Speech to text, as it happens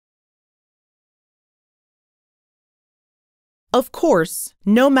Of course,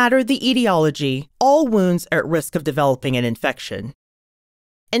 no matter the etiology, all wounds are at risk of developing an infection.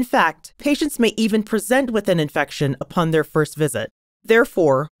 In fact, patients may even present with an infection upon their first visit.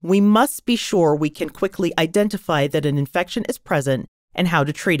 Therefore, we must be sure we can quickly identify that an infection is present and how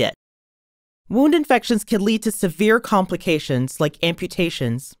to treat it. Wound infections can lead to severe complications like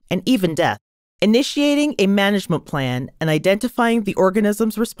amputations and even death. Initiating a management plan and identifying the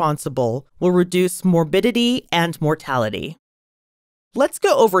organisms responsible will reduce morbidity and mortality. Let's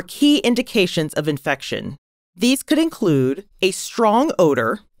go over key indications of infection. These could include a strong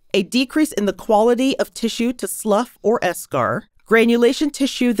odor, a decrease in the quality of tissue to slough or eschar, granulation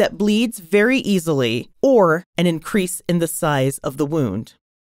tissue that bleeds very easily, or an increase in the size of the wound.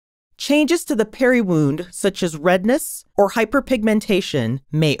 Changes to the peri-wound, such as redness or hyperpigmentation,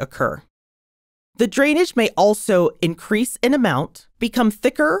 may occur. The drainage may also increase in amount, become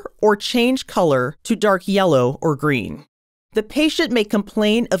thicker, or change color to dark yellow or green. The patient may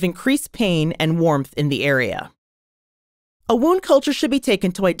complain of increased pain and warmth in the area. A wound culture should be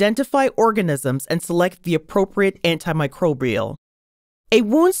taken to identify organisms and select the appropriate antimicrobial. A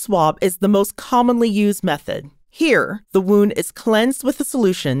wound swab is the most commonly used method. Here, the wound is cleansed with a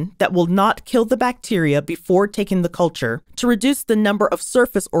solution that will not kill the bacteria before taking the culture to reduce the number of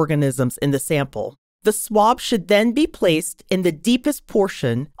surface organisms in the sample. The swab should then be placed in the deepest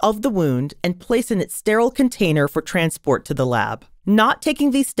portion of the wound and placed in its sterile container for transport to the lab. Not taking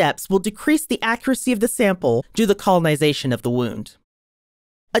these steps will decrease the accuracy of the sample due to the colonization of the wound.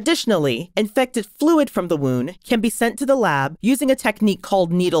 Additionally, infected fluid from the wound can be sent to the lab using a technique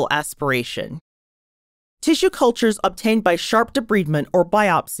called needle aspiration. Tissue cultures obtained by sharp debridement or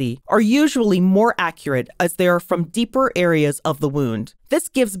biopsy are usually more accurate as they are from deeper areas of the wound. This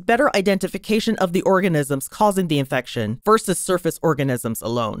gives better identification of the organisms causing the infection versus surface organisms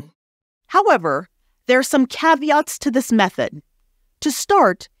alone. However, there are some caveats to this method. To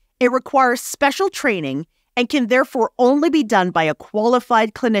start, it requires special training and can therefore only be done by a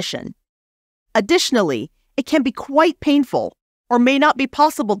qualified clinician. Additionally, it can be quite painful or may not be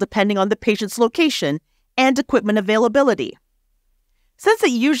possible depending on the patient's location and equipment availability. Since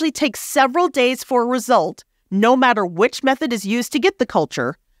it usually takes several days for a result, no matter which method is used to get the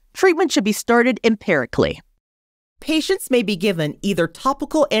culture, treatment should be started empirically. Patients may be given either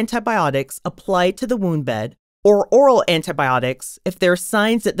topical antibiotics applied to the wound bed or oral antibiotics if there are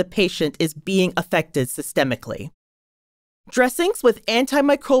signs that the patient is being affected systemically. Dressings with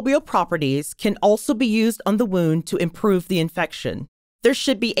antimicrobial properties can also be used on the wound to improve the infection. There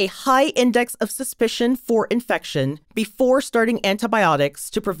should be a high index of suspicion for infection before starting antibiotics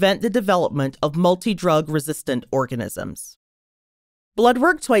to prevent the development of multi-drug resistant organisms. Blood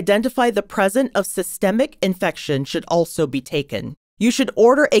work to identify the presence of systemic infection should also be taken. You should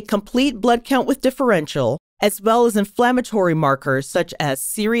order a complete blood count with differential, as well as inflammatory markers such as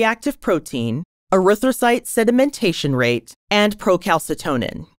C-reactive protein, erythrocyte sedimentation rate, and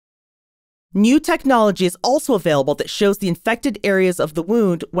procalcitonin. New technology is also available that shows the infected areas of the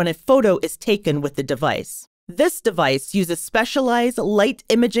wound when a photo is taken with the device. This device uses specialized light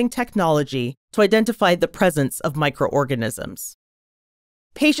imaging technology to identify the presence of microorganisms.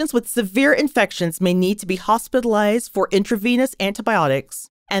 Patients with severe infections may need to be hospitalized for intravenous antibiotics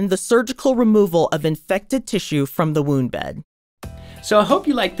and the surgical removal of infected tissue from the wound bed. So I hope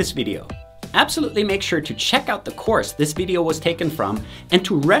you liked this video. Absolutely make sure to check out the course this video was taken from and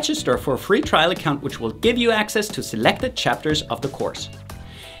to register for a free trial account which will give you access to selected chapters of the course.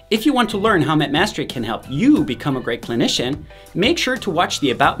 If you want to learn how MedMastery can help you become a great clinician, make sure to watch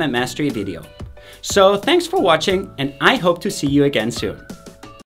the About MedMastery video. So thanks for watching, and I hope to see you again soon.